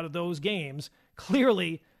 wins out of those games,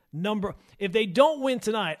 clearly if they don't win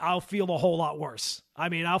tonight, I'll feel a whole lot worse. I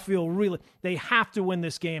mean, I'll feel they have to win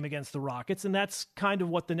this game against the Rockets, and that's kind of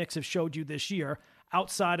what the Knicks have showed you this year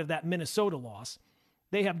outside of that Minnesota loss.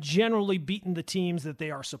 They have generally beaten the teams that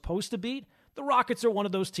they are supposed to beat. The Rockets are one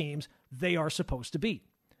of those teams they are supposed to beat.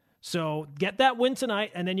 So get that win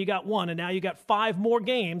tonight, and then you got 1, and now you got 5 more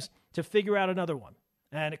games to figure out another one.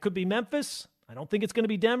 And it could be Memphis. I don't think it's going to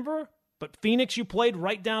be Denver, but Phoenix, you played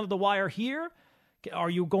right down to the wire here.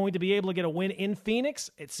 Are you going to be able to get a win in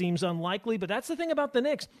Phoenix? It seems unlikely, but that's the thing about the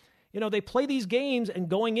Knicks. You know, they play these games, and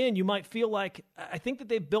going in, you might feel like, I think that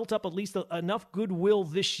they've built up at least enough goodwill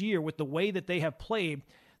this year with the way that they have played,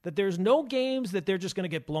 that there's no games that they're just going to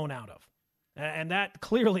get blown out of. And that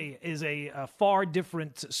clearly is a far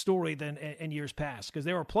different story than in years past, because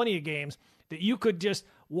there are plenty of games that you could just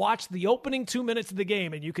watch the opening 2 minutes of the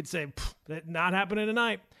game and you could say, that's not happening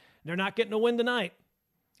tonight. They're not getting a win tonight.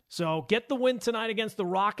 So get the win tonight against the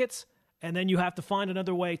Rockets, and then you have to find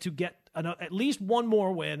another way to get at least 1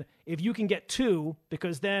 more win if you can get 2,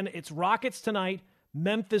 because then it's Rockets tonight,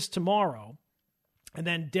 Memphis tomorrow, and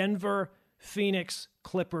then Denver, Phoenix,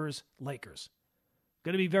 Clippers, Lakers.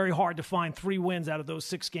 Going to be very hard to find 3 wins out of those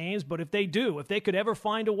 6 games, but if they could ever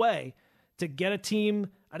find a way to get a team.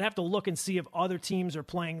 I'd have to look and see if other teams are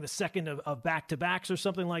playing the second of back-to-backs or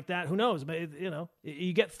something like that. Who knows?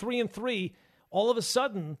 You get 3-3, all of a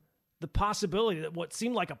sudden, the possibility that what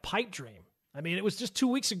seemed like a pipe dream. I mean, it was just 2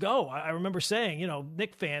 weeks ago. I remember saying,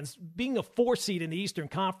 Knicks fans, being a 4 seed in the Eastern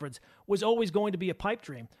Conference was always going to be a pipe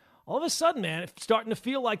dream. All of a sudden, man, it's starting to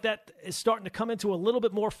feel like that is starting to come into a little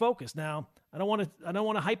bit more focus. Now, I don't want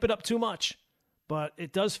to hype it up too much, but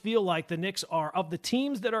it does feel like the Knicks are, of the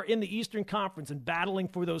teams that are in the Eastern Conference and battling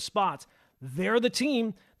for those spots, they're the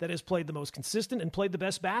team that has played the most consistent and played the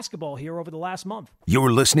best basketball here over the last month.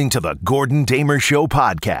 You're listening to the Gordon Damer Show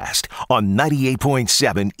podcast on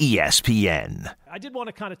 98.7 ESPN. I did want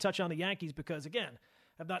to kind of touch on the Yankees because, again,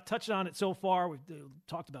 I've not touched on it so far. We've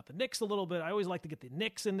talked about the Knicks a little bit. I always like to get the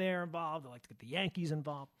Knicks in there involved. I like to get the Yankees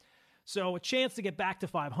involved. So a chance to get back to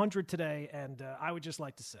 500 today, and I would just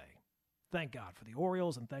like to say thank God for the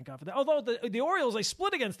Orioles and thank God for that. Although the Orioles, they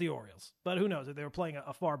split against the Orioles. But who knows? If they were playing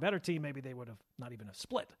a far better team, maybe they would have not even have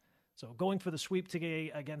split. So going for the sweep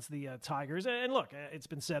today against the Tigers. And look, it's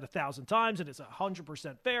been said 1,000 times, and it's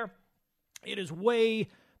 100% fair. It is way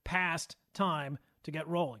past time to get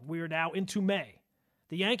rolling. We are now into May.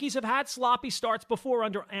 The Yankees have had sloppy starts before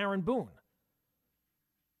under Aaron Boone.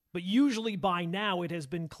 But usually by now it has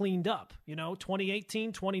been cleaned up.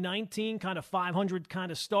 2018, 2019, kind of 500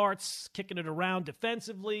 kind of starts, kicking it around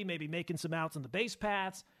defensively, maybe making some outs on the base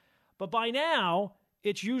paths. But by now,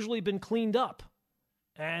 it's usually been cleaned up.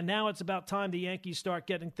 And now it's about time the Yankees start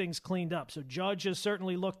getting things cleaned up. So Judge has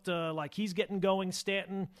certainly looked like he's getting going.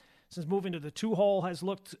 Stanton, since moving to the 2-hole, has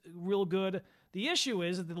looked real good. The issue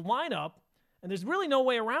is that the lineup, and there's really no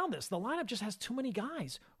way around this, the lineup just has too many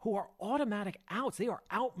guys who are automatic outs. They are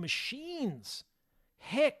out machines.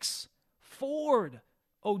 Hicks, Ford,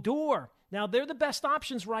 Odor. Now, they're the best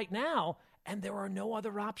options right now, and there are no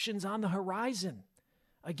other options on the horizon.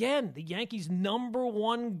 Again, the Yankees' number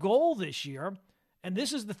one goal this year, and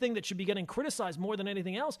this is the thing that should be getting criticized more than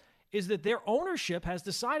anything else, is that their ownership has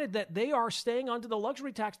decided that they are staying under the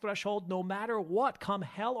luxury tax threshold no matter what, come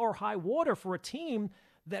hell or high water, for a team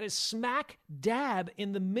that is smack dab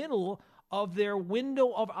in the middle of their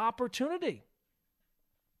window of opportunity.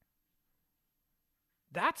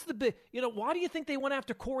 That's the big, why do you think they went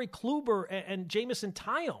after Corey Kluber and Jamison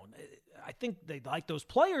Tyone? I think they like those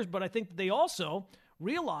players, but I think they also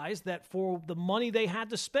realized that for the money they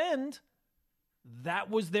had to spend,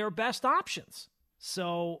 that was their best options.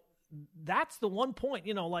 So that's the one point,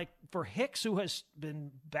 like for Hicks, who has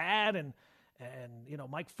been bad, and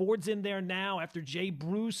Mike Ford's in there now after Jay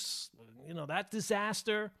Bruce, that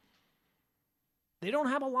disaster. They don't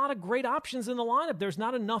have a lot of great options in the lineup. There's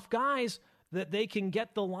not enough guys that they can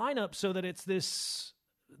get the lineup so that it's this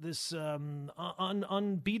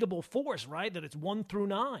unbeatable force, right? That it's 1 through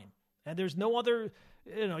 9. And there's no other,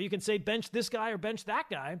 you can say bench this guy or bench that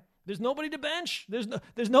guy. There's nobody to bench. There's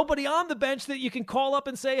nobody on the bench that you can call up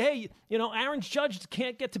and say, hey, Aaron Judge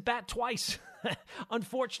can't get to bat twice,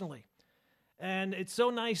 unfortunately. And it's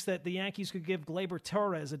so nice that the Yankees could give Gleyber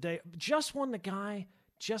Torres a day. Just when the guy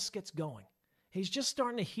just gets going. He's just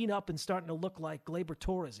starting to heat up and starting to look like Gleyber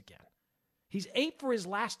Torres again. He's 8 for his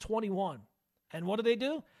last 21. And what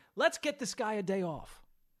do? Let's get this guy a day off.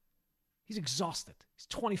 He's exhausted. He's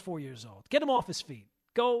 24 years old. Get him off his feet.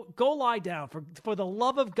 Go lie down. For the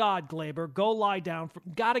love of God, Gleyber, go lie down.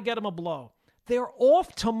 Got to get him a blow. They're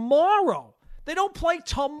off tomorrow. They don't play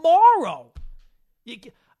tomorrow.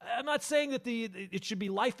 I'm not saying that it should be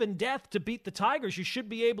life and death to beat the Tigers. You should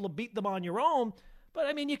be able to beat them on your own.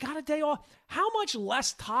 But, you got a day off. How much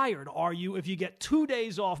less tired are you if you get 2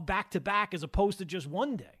 days off back-to-back as opposed to just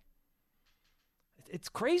 1 day? It's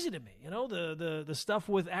crazy to me. The stuff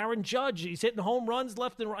with Aaron Judge. He's hitting home runs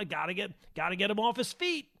left and right. Got to get him off his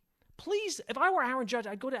feet. Please, if I were Aaron Judge,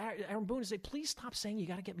 I'd go to Aaron Boone and say, please stop saying you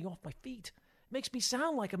got to get me off my feet. It makes me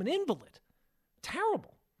sound like I'm an invalid.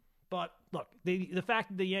 Terrible. But look, the fact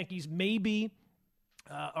that the Yankees maybe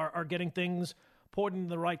are getting things pointing in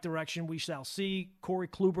the right direction, we shall see. Corey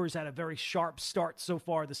Kluber's had a very sharp start so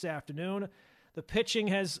far this afternoon. The pitching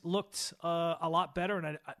has looked a lot better,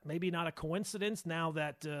 and maybe not a coincidence now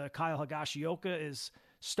that Kyle Higashioka is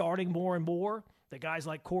starting more and more. The guys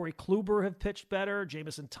like Corey Kluber have pitched better.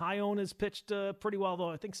 Jamison Tyone has pitched pretty well, though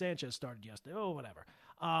I think Sanchez started yesterday. Oh, whatever.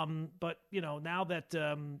 But, now that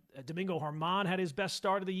Domingo Germán had his best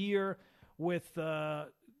start of the year with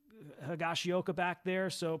Higashioka back there.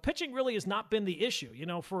 So pitching really has not been the issue.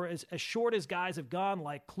 For as short as guys have gone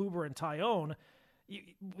like Kluber and Tyone,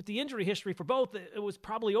 with the injury history for both, it was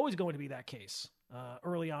probably always going to be that case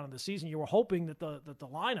early on in the season. You were hoping that the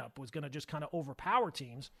lineup was going to just kind of overpower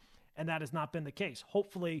teams, and that has not been the case.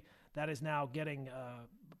 Hopefully that is now getting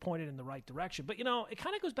pointed in the right direction. But, it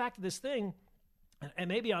kind of goes back to this thing, and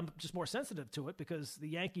maybe I'm just more sensitive to it because the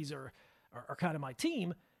Yankees are kind of my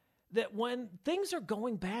team, that when things are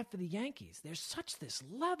going bad for the Yankees, there's such this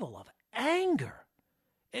level of anger.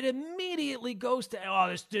 It immediately goes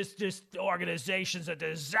to, this organization's a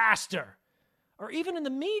disaster. Or even in the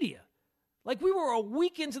media. Like, we were a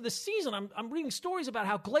week into the season. I'm reading stories about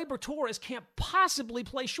how Gleyber Torres can't possibly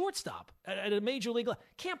play shortstop at a major league level.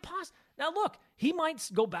 Can't possibly. Now, look, he might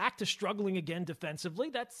go back to struggling again defensively.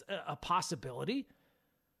 That's a possibility.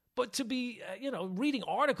 But to be, reading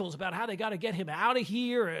articles about how they got to get him out of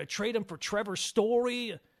here, trade him for Trevor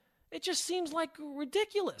Story, it just seems like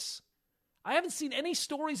ridiculous. I haven't seen any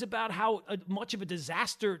stories about how much of a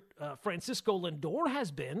disaster Francisco Lindor has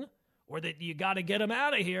been, or that you got to get him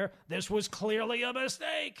out of here. This was clearly a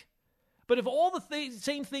mistake. But if all the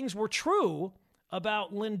same things were true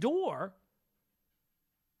about Lindor,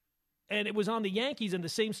 and it was on the Yankees and the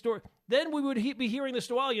same story, then we would be hearing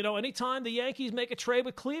this, anytime the Yankees make a trade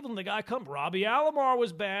with Cleveland, the guy comes, Robbie Alomar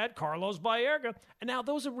was bad, Carlos Baerga. And now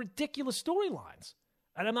those are ridiculous storylines.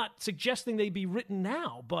 And I'm not suggesting they be written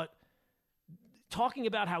now, but talking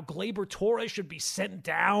about how Gleyber Torres should be sent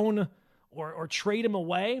down or trade him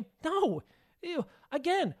away. No.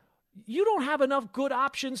 Again, you don't have enough good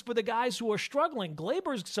options for the guys who are struggling.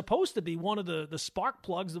 Gleyber's supposed to be one of the spark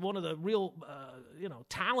plugs, one of the real,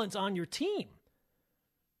 talents on your team.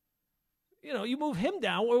 You move him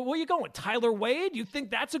down. Where are you going? Tyler Wade? You think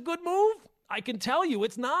that's a good move? I can tell you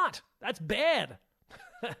it's not. That's bad.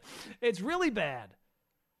 It's really bad.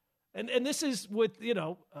 And this is with,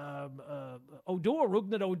 Rougned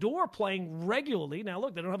Odor playing regularly. Now,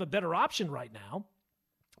 look, they don't have a better option right now.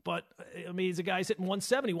 But, he's a guy's hitting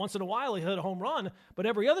 170. Once in a while, he'll hit a home run. But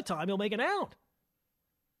every other time, he'll make an out.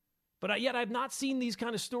 But yet I've not seen these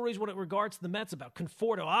kind of stories when it regards to the Mets about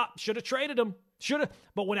Conforto. Should have traded him. Should have.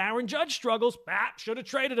 But when Aaron Judge struggles, should have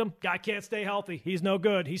traded him. Guy can't stay healthy. He's no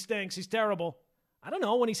good. He stinks. He's terrible. I don't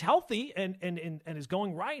know. When he's healthy and is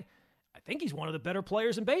going right, I think he's one of the better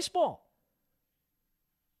players in baseball.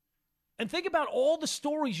 And think about all the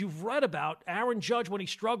stories you've read about Aaron Judge when he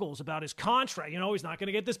struggles, about his contract. He's not going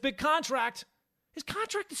to get this big contract. His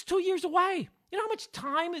contract is 2 years away. You know how much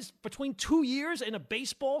time is between 2 years in a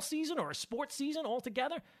baseball season or a sports season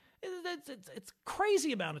altogether? It's a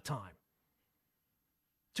crazy amount of time.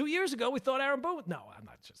 2 years ago, we thought Aaron Boone. No, I'm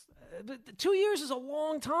not just. 2 years is a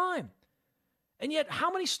long time. And yet,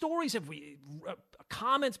 how many stories have we,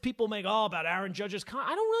 comments people make, about Aaron Judge's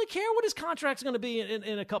I don't really care what his contract's going to be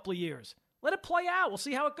in a couple of years. Let it play out. We'll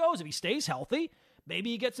see how it goes. If he stays healthy, maybe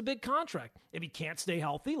he gets a big contract. If he can't stay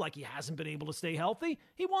healthy, like he hasn't been able to stay healthy,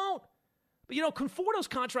 he won't. But, Conforto's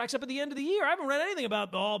contract's up at the end of the year. I haven't read anything about,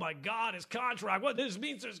 oh, my God, his contract. What this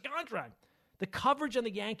means to his contract. The coverage on the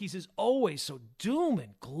Yankees is always so doom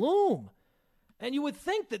and gloom. And you would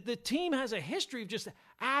think that the team has a history of just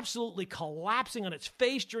absolutely collapsing on its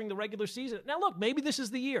face during the regular season. Now, look, maybe this is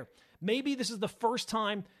the year. Maybe this is the first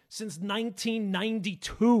time since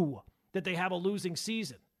 1992 that they have a losing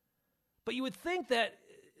season. But you would think that,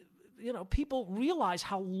 people realize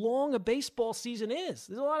how long a baseball season is.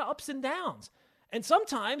 There's a lot of ups and downs. And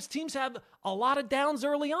sometimes teams have a lot of downs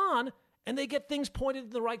early on, and they get things pointed in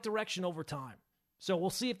the right direction over time. So we'll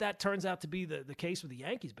see if that turns out to be the case with the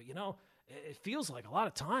Yankees. But, it feels like a lot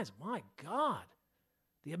of times, my God,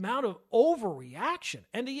 the amount of overreaction.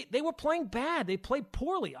 And they were playing bad. They played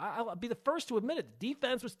poorly. I'll be the first to admit it. The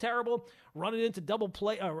defense was terrible, running into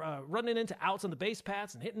running into outs on the base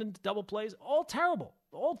paths and hitting into double plays. All terrible.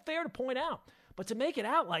 All fair to point out. But to make it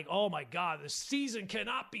out like, oh, my God, the season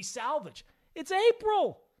cannot be salvaged. It's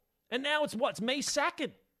April. And now it's May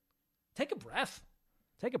 2nd. Take a breath.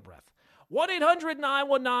 Take a breath.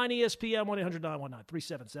 1-800-919-ESPN,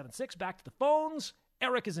 1-800-919-3776. Back to the phones.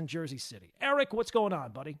 Eric is in Jersey City. Eric, what's going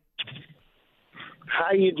on, buddy?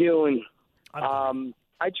 How you doing? I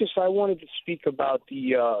wanted to speak about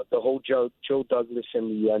the whole Joe Douglas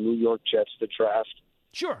and the New York Jets, the draft.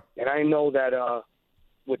 Sure. And I know that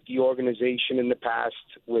with the organization in the past,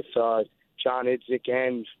 with John Idzik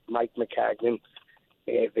and Mike McCagnon,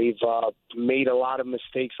 they've made a lot of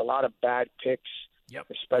mistakes, a lot of bad picks. Yep.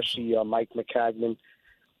 Especially Mike McCagnon.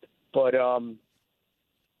 But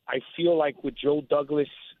I feel like with Joe Douglas,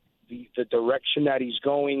 the direction that he's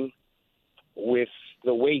going, with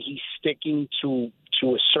the way he's sticking to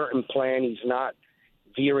a certain plan, he's not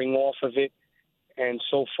veering off of it. And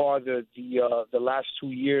so far, the last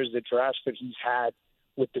 2 years, the drafts that he's had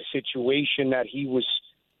with the situation that he was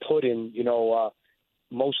put in,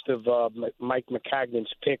 most of Mike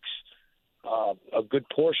McCagnon's picks, a good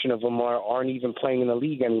portion of them aren't even playing in the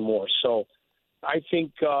league anymore. So I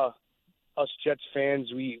think a us Jets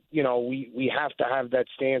fans, we have to have that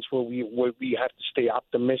stance where we have to stay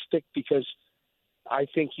optimistic, because I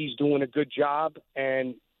think he's doing a good job.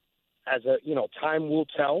 And time will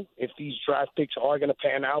tell if these draft picks are going to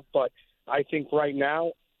pan out. But I think right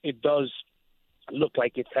now it does look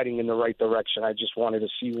like it's heading in the right direction. I just wanted to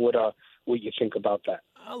see what you think about that.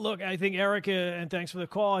 Look, I think, Eric, and thanks for the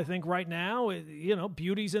call, I think right now,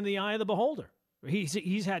 beauty's in the eye of the beholder.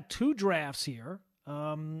 He's had 2 drafts here.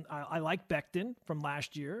 I like Becton from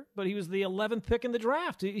last year, but he was the 11th pick in the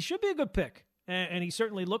draft. He should be a good pick, and he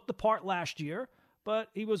certainly looked the part last year, but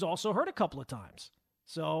he was also hurt a couple of times.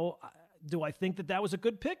 So do I think that was a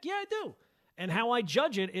good pick? Yeah, I do. And how I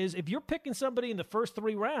judge it is, if you're picking somebody in the first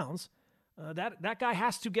 3 rounds, that guy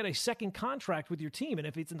has to get a second contract with your team. And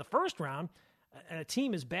if it's in the first round, and a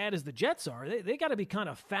team as bad as the Jets are, they got to be kind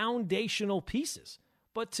of foundational pieces.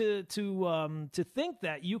 But to think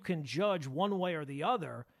that you can judge one way or the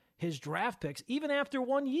other his draft picks, even after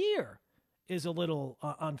 1 year, is a little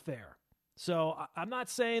unfair. So I'm not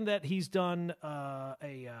saying that he's done a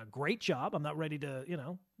great job. I'm not ready to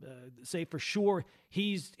say for sure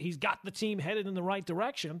he's got the team headed in the right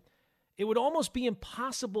direction. It would almost be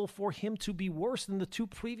impossible for him to be worse than the 2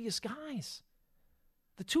 previous guys.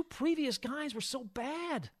 The 2 previous guys were so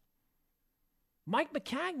bad. Mike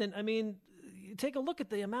Maccagnan, I mean, you take a look at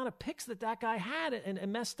the amount of picks that guy had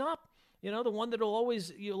and messed up. The one that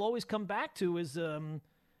you'll always come back to is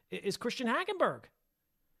Christian Hackenberg.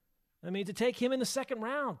 I mean, to take him in the second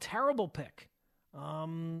round, terrible pick.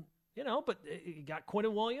 But you got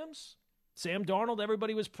Quinton Williams, Sam Darnold.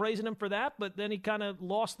 Everybody was praising him for that, but then he kind of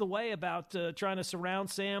lost the way about trying to surround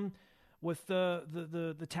Sam with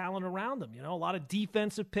the talent around him. A lot of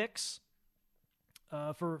defensive picks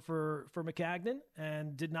for Maccagnan,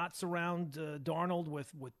 and did not surround Darnold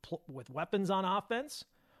with weapons on offense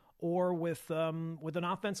or with an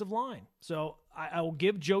offensive line. So I will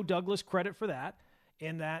give Joe Douglas credit for that,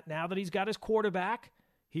 in that now that he's got his quarterback,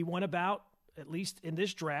 he went about, at least in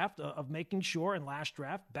this draft, of making sure, in last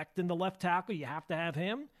draft, Becton the left tackle, you have to have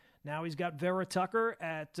him. Now he's got Vera Tucker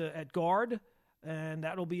at guard, and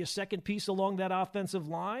that'll be a second piece along that offensive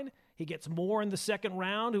line. He gets Moore in the second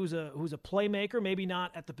round, who's a playmaker, maybe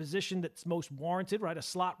not at the position that's most warranted, right? A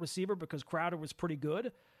slot receiver, because Crowder was pretty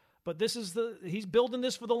good. But he's building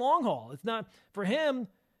this for the long haul. It's not for him.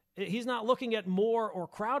 He's not looking at Moore or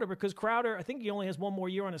Crowder, because Crowder, I think he only has 1 more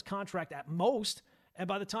year on his contract at most. And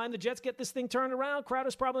by the time the Jets get this thing turned around,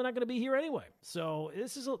 Crowder's probably not going to be here anyway. So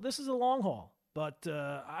this is a long haul. But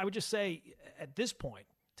I would just say at this point,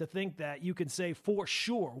 to think that you can say for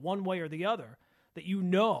sure one way or the other that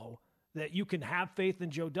that you can have faith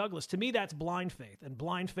in Joe Douglas, to me that's blind faith. And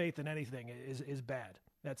blind faith in anything is bad.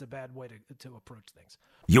 That's a bad way to approach things.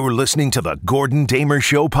 You're listening to the Gordon Damer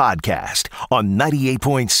Show podcast on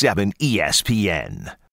 98.7 ESPN.